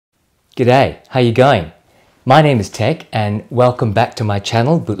G'day, how you going? My name is Tech and welcome back to my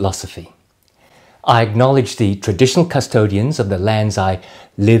channel Bootlosophy. I acknowledge the traditional custodians of the lands I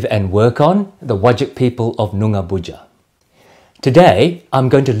live and work on, the Whadjuk people of Noongar Boodja. Today I'm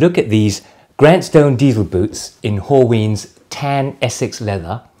going to look at these Grantstone diesel boots in Horween's Tan Essex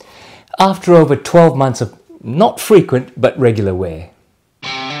leather after over 12 months of not frequent but regular wear.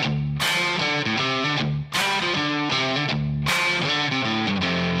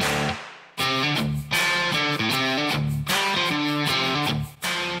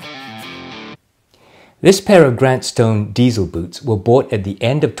 This pair of Grantstone diesel boots were bought at the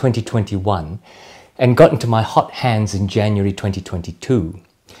end of 2021 and got into my hot hands in January 2022.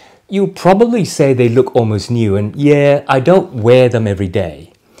 You'll probably say they look almost new, and yeah, I don't wear them every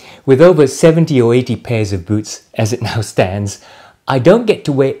day. With over 70 or 80 pairs of boots as it now stands, I don't get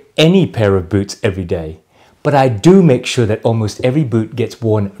to wear any pair of boots every day, but I do make sure that almost every boot gets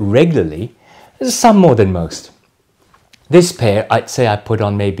worn regularly, some more than most. This pair I'd say I put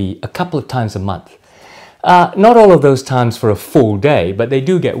on maybe a couple of times a month. Not all of those times for a full day, but they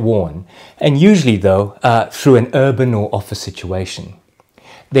do get worn, and usually though through an urban or office situation.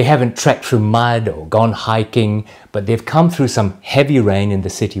 They haven't trekked through mud or gone hiking, but they've come through some heavy rain in the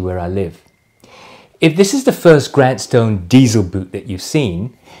city where I live. If this is the first Grantstone diesel boot that you've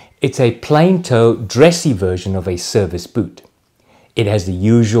seen, it's a plain toe, dressy version of a service boot. It has the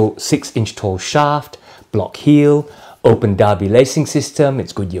usual 6-inch tall shaft, block heel, open derby lacing system,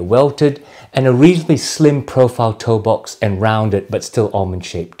 it's Goodyear welted, and a reasonably slim profile toe box and rounded but still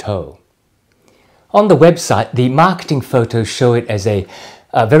almond-shaped toe. On the website, the marketing photos show it as a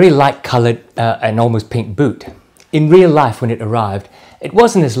very light-coloured and almost pink boot. In real life, when it arrived, it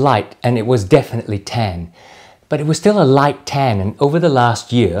wasn't as light and it was definitely tan, but it was still a light tan, and over the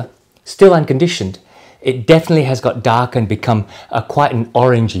last year, still unconditioned, it definitely has got darker and become quite an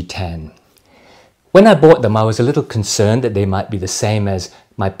orangey tan. When I bought them, I was a little concerned that they might be the same as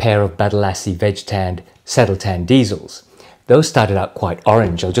my pair of Bootlosophy veg tanned saddle tan diesels. Those started out quite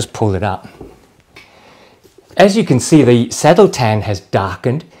orange. I'll just pull it up. As you can see, the saddle tan has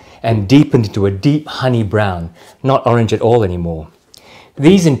darkened and deepened into a deep honey brown, not orange at all anymore.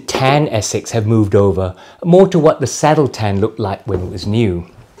 These in Tan Essex have moved over more to what the saddle tan looked like when it was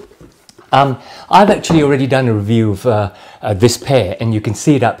new. I've actually already done a review of this pair, and you can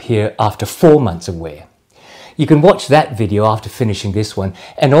see it up here after 4 months of wear. You can watch that video after finishing this one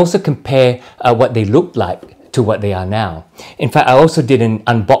and also compare what they looked like to what they are now. In fact, I also did an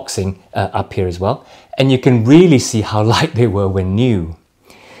unboxing up here as well, and you can really see how light they were when new.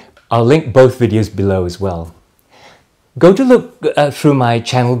 I'll link both videos below as well. Go to look through my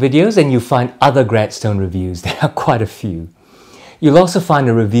channel videos and you'll find other Grantstone reviews. There are quite a few. You'll also find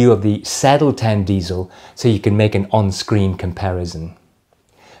a review of the saddle tan diesel so you can make an on-screen comparison.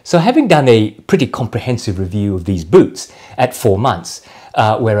 So having done a pretty comprehensive review of these boots at 4 months,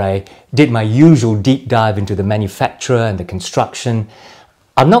 where I did my usual deep dive into the manufacturer and the construction,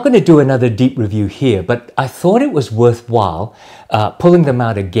 I'm not going to do another deep review here, but I thought it was worthwhile pulling them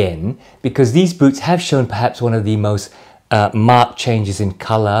out again because these boots have shown perhaps one of the most marked changes in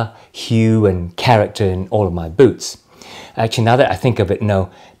colour, hue and character in all of my boots. Actually, now that I think of it, no,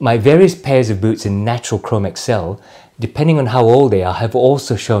 my various pairs of boots in natural chrome XL, depending on how old they are, have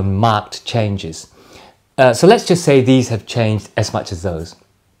also shown marked changes. So let's just say these have changed as much as those.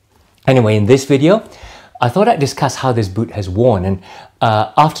 Anyway, in this video, I thought I'd discuss how this boot has worn and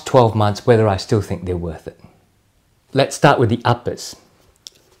after 12 months, whether I still think they're worth it. Let's start with the uppers.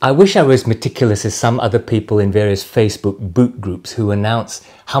 I wish I was meticulous as some other people in various Facebook boot groups who announce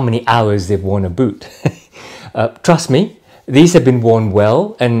how many hours they've worn a boot. Trust me, these have been worn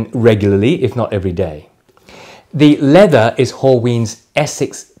well and regularly, if not every day. The leather is Horween's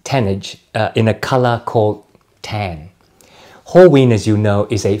Essex tannage in a colour called tan. Horween, as you know,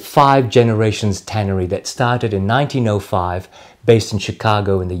 is a 5 generations tannery that started in 1905 based in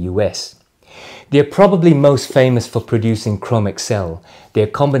Chicago in the US. They're probably most famous for producing Chrome XL, their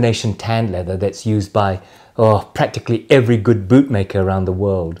combination tan leather that's used by practically every good bootmaker around the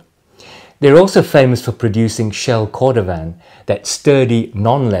world. They're also famous for producing shell cordovan, that sturdy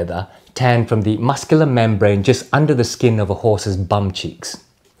non-leather tanned from the muscular membrane just under the skin of a horse's bum cheeks.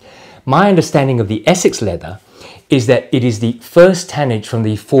 My understanding of the Essex leather is that it is the first tannage from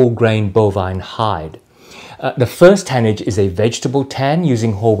the full-grain bovine hide. The first tannage is a vegetable tan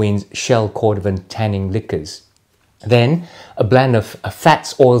using Horween's shell cordovan tanning liquors. Then, a blend of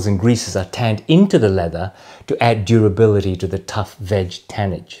fats, oils and greases are tanned into the leather to add durability to the tough veg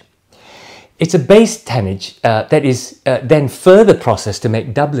tannage. It's a base tannage that is then further processed to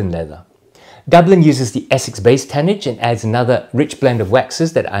make Dublin leather. Dublin uses the Essex base tannage and adds another rich blend of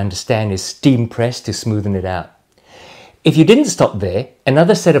waxes that I understand is steam pressed to smoothen it out. If you didn't stop there,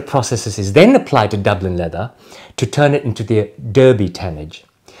 another set of processes is then applied to Dublin leather to turn it into the Derby tannage.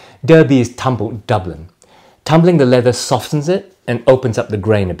 Derby is tumbled Dublin. Tumbling the leather softens it and opens up the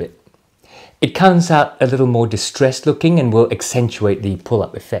grain a bit. It comes out a little more distressed looking and will accentuate the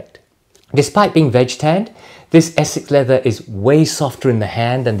pull-up effect. Despite being veg tanned, this Essex leather is way softer in the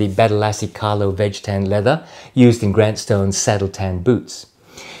hand than the Badalassi Carlo veg tan leather used in Grant Stone's saddle tan boots.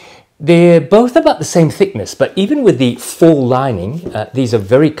 They're both about the same thickness, but even with the full lining, these are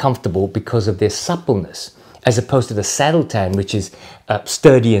very comfortable because of their suppleness, as opposed to the saddle tan, which is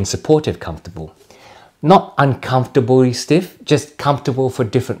sturdy and supportive comfortable. Not uncomfortably stiff, just comfortable for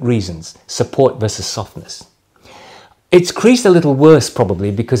different reasons, support versus softness. It's creased a little worse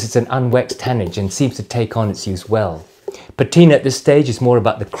probably because it's an unwaxed tannage and seems to take on its use well. Patina at this stage is more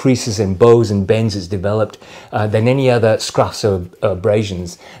about the creases and bows and bends it's developed than any other scruffs or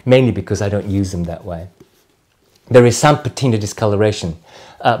abrasions, mainly because I don't use them that way. There is some patina discoloration,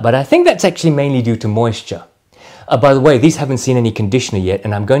 but I think that's actually mainly due to moisture. By the way, these haven't seen any conditioner yet,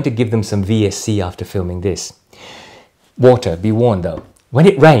 and I'm going to give them some VSC after filming this. Water, be warned though. When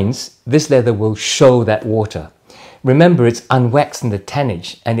it rains, this leather will show that water. Remember, it's unwaxed in the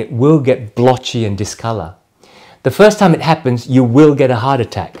tannage, and it will get blotchy and discolor. The first time it happens, you will get a heart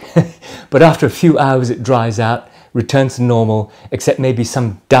attack. But after a few hours, it dries out, returns to normal, except maybe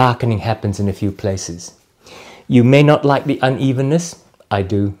some darkening happens in a few places. You may not like the unevenness. I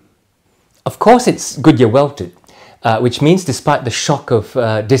do. Of course, it's Goodyear welted, which means despite the shock of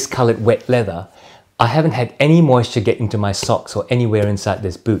discolored wet leather, I haven't had any moisture get into my socks or anywhere inside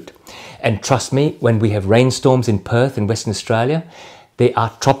this boot. And trust me, when we have rainstorms in Perth in Western Australia, they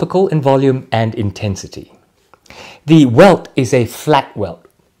are tropical in volume and intensity. The welt is a flat welt,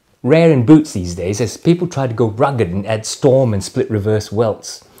 rare in boots these days as people try to go rugged and add storm and split reverse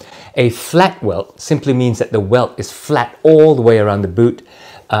welts. A flat welt simply means that the welt is flat all the way around the boot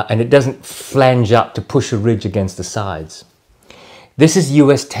and it doesn't flange up to push a ridge against the sides. This is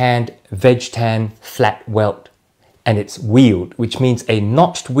US tanned, veg tan, flat welt, and it's wheeled, which means a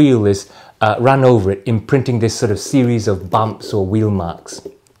notched wheel is run over it, imprinting this sort of series of bumps or wheel marks.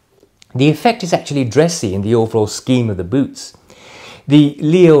 The effect is actually dressy in the overall scheme of the boots. The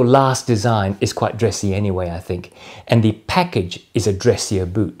Leo Last design is quite dressy anyway, I think, and the package is a dressier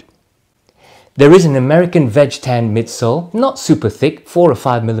boot. There is an American veg tan midsole, not super thick, 4 or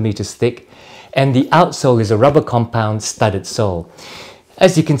 5 millimeters thick, and the outsole is a rubber compound studded sole.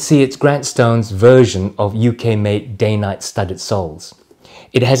 As you can see, it's Grant Stone's version of UK-made day-night studded soles.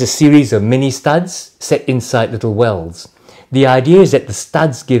 It has a series of mini studs set inside little wells. The idea is that the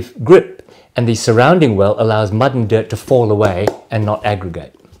studs give grip and the surrounding well allows mud and dirt to fall away and not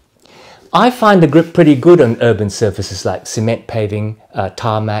aggregate. I find the grip pretty good on urban surfaces like cement paving,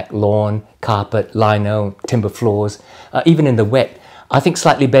 tarmac, lawn, carpet, lino, timber floors, even in the wet. I think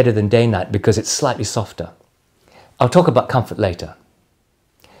slightly better than day-night because it's slightly softer. I'll talk about comfort later.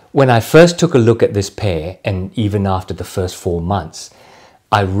 When I first took a look at this pair, and even after the first 4 months,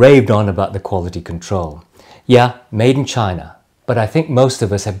 I raved on about the quality control. Yeah, made in China, but I think most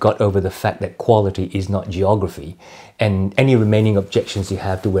of us have got over the fact that quality is not geography, and any remaining objections you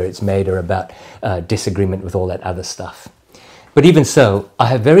have to where it's made are about disagreement with all that other stuff. But even so, I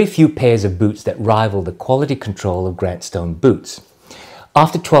have very few pairs of boots that rival the quality control of Grant Stone boots.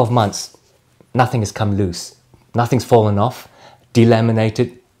 After 12 months, nothing has come loose, nothing's fallen off,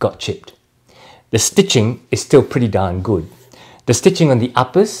 delaminated, got chipped. The stitching is still pretty darn good. The stitching on the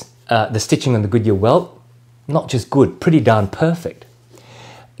uppers, the stitching on the Goodyear welt, not just good, pretty darn perfect.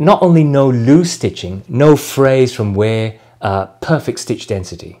 Not only no loose stitching, no frays from wear, perfect stitch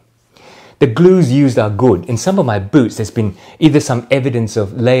density. The glues used are good. In some of my boots, there's been either some evidence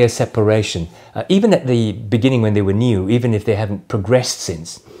of layer separation, even at the beginning when they were new, even if they haven't progressed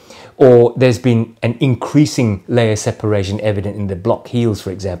since. Or there's been an increasing layer separation evident in the block heels,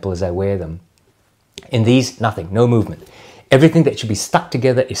 for example, as I wear them. In these, nothing, no movement. Everything that should be stuck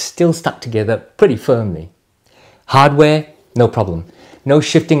together is still stuck together pretty firmly. Hardware, no problem. No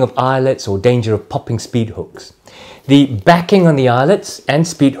shifting of eyelets or danger of popping speed hooks. The backing on the eyelets and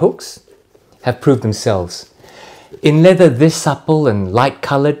speed hooks have proved themselves. In leather this supple and light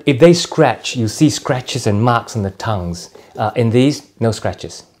coloured, if they scratch, you'll see scratches and marks on the tongues. In these, no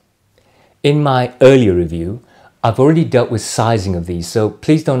scratches. In my earlier review, I've already dealt with sizing of these, so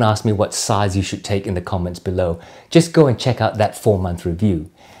please don't ask me what size you should take in the comments below. Just go and check out that 4-month review.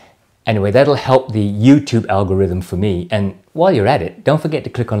 Anyway, that'll help the YouTube algorithm for me, and while you're at it, don't forget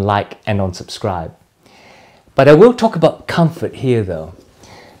to click on like and on subscribe. But I will talk about comfort here though.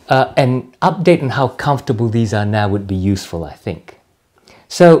 An update on how comfortable these are now would be useful, I think.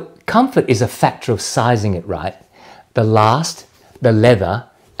 So comfort is a factor of sizing it right, the last, the leather,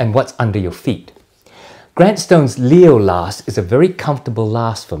 and what's under your feet. Grant Stone's Leo last is a very comfortable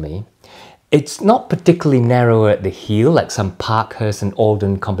last for me. It's not particularly narrower at the heel like some Parkhurst and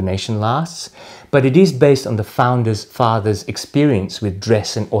Alden combination lasts, but it is based on the founder's father's experience with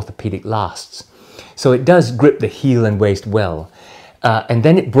dress and orthopedic lasts. So it does grip the heel and waist well, and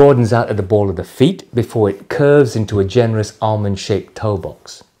then it broadens out at the ball of the feet before it curves into a generous almond-shaped toe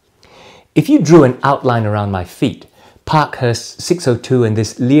box. If you drew an outline around my feet, Parkhurst 602 and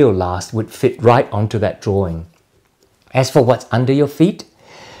this Leo last would fit right onto that drawing. As for what's under your feet,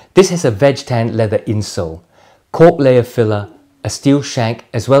 this has a veg tan leather insole, cork layer filler, a steel shank,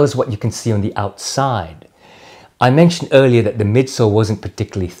 as well as what you can see on the outside. I mentioned earlier that the midsole wasn't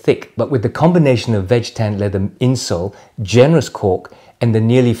particularly thick, but with the combination of veg tan leather insole, generous cork, and the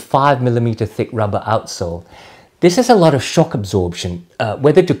nearly 5mm thick rubber outsole, this has a lot of shock absorption,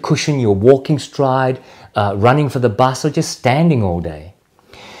 whether to cushion your walking stride, running for the bus, or just standing all day.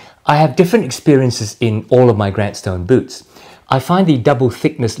 I have different experiences in all of my Grant Stone boots. I find the double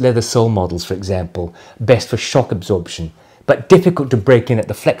thickness leather sole models, for example, best for shock absorption, but difficult to break in at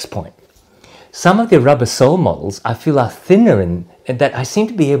the flex point. Some of the rubber sole models I feel are thinner and that I seem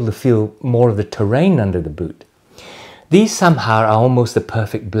to be able to feel more of the terrain under the boot. These somehow are almost the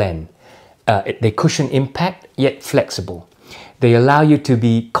perfect blend. They cushion impact, yet flexible. They allow you to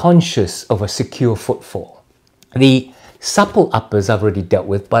be conscious of a secure footfall. The supple uppers I've already dealt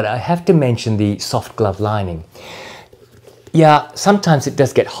with, but I have to mention the soft glove lining. Yeah, sometimes it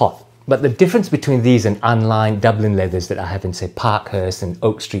does get hot, but the difference between these and unlined Dublin leathers that I have in, say, Parkhurst and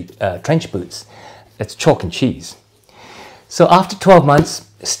Oak Street trench boots, that's chalk and cheese. So after 12 months,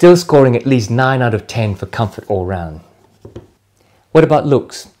 still scoring at least 9 out of 10 for comfort all round. What about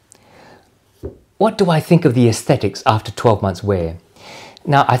looks? What do I think of the aesthetics after 12 months wear?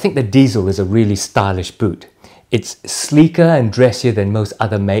 Now, I think the Diesel is a really stylish boot. It's sleeker and dressier than most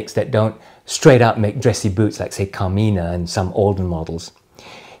other makes that don't straight out make dressy boots like, say, Carmina and some Alden models.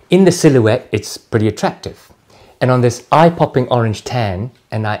 In the silhouette, it's pretty attractive. And on this eye-popping orange tan,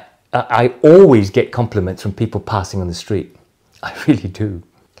 and I always get compliments from people passing on the street. I really do.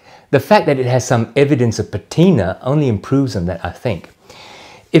 The fact that it has some evidence of patina only improves on that, I think.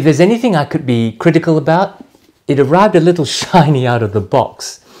 If there's anything I could be critical about, it arrived a little shiny out of the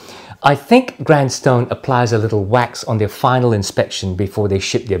box. I think Grant Stone applies a little wax on their final inspection before they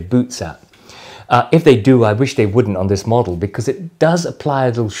ship their boots out. If they do, I wish they wouldn't on this model because it does apply a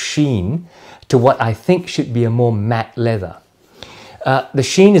little sheen to what I think should be a more matte leather. The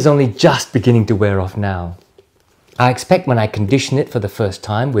sheen is only just beginning to wear off now. I expect when I condition it for the first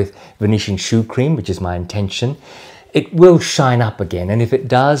time with Venetian shoe cream, which is my intention, it will shine up again. And if it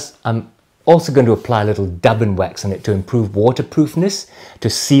does, I'm also going to apply a little dubbin wax on it to improve waterproofness, to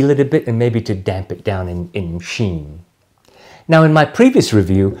seal it a bit, and maybe to damp it down in sheen. Now, in my previous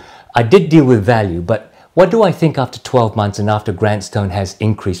review, I did deal with value, but what do I think after 12 months and after Grant Stone has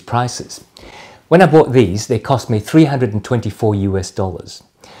increased prices? When I bought these, they cost me $324 US.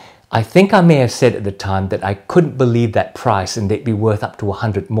 I think I may have said at the time that I couldn't believe that price and they'd be worth up to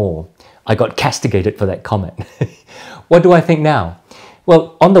 100 more. I got castigated for that comment. What do I think now?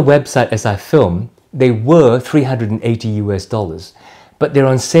 Well, on the website as I film, they were $380 US, but they're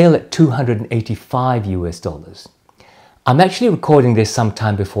on sale at $285 US. I'm actually recording this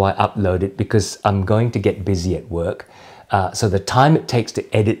sometime before I upload it because I'm going to get busy at work. So the time it takes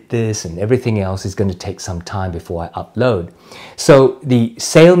to edit this and everything else is going to take some time before I upload. So the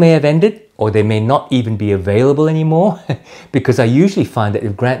sale may have ended, or they may not even be available anymore because I usually find that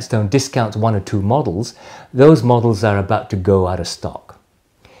if Grant Stone discounts 1 or 2 models, those models are about to go out of stock.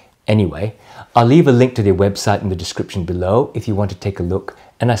 Anyway, I'll leave a link to their website in the description below if you want to take a look,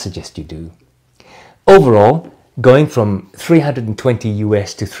 and I suggest you do. Overall, going from 320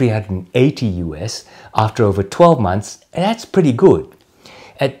 US to 380 US after over 12 months, that's pretty good.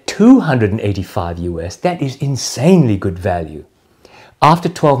 At 285 US, that is insanely good value. After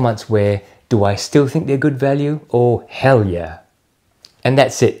 12 months wear, do I still think they're good value? Oh, hell yeah. And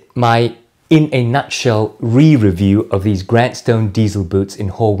that's it, my in a nutshell re-review of these Grant Stone diesel boots in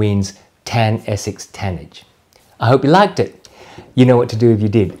Horween's Tan Essex tannage. I hope you liked it. You know what to do if you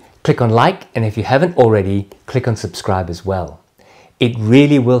did. Click on like, and if you haven't already, click on subscribe as well. It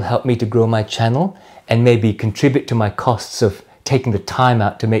really will help me to grow my channel and maybe contribute to my costs of taking the time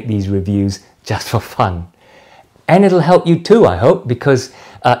out to make these reviews just for fun. And it'll help you too, I hope, because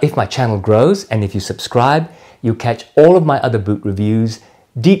if my channel grows and if you subscribe, you'll catch all of my other boot reviews,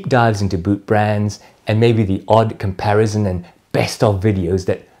 deep dives into boot brands, and maybe the odd comparison and best of videos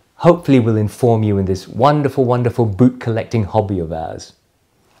that hopefully will inform you in this wonderful, wonderful boot collecting hobby of ours.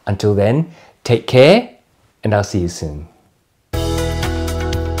 Until then, take care, and I'll see you soon.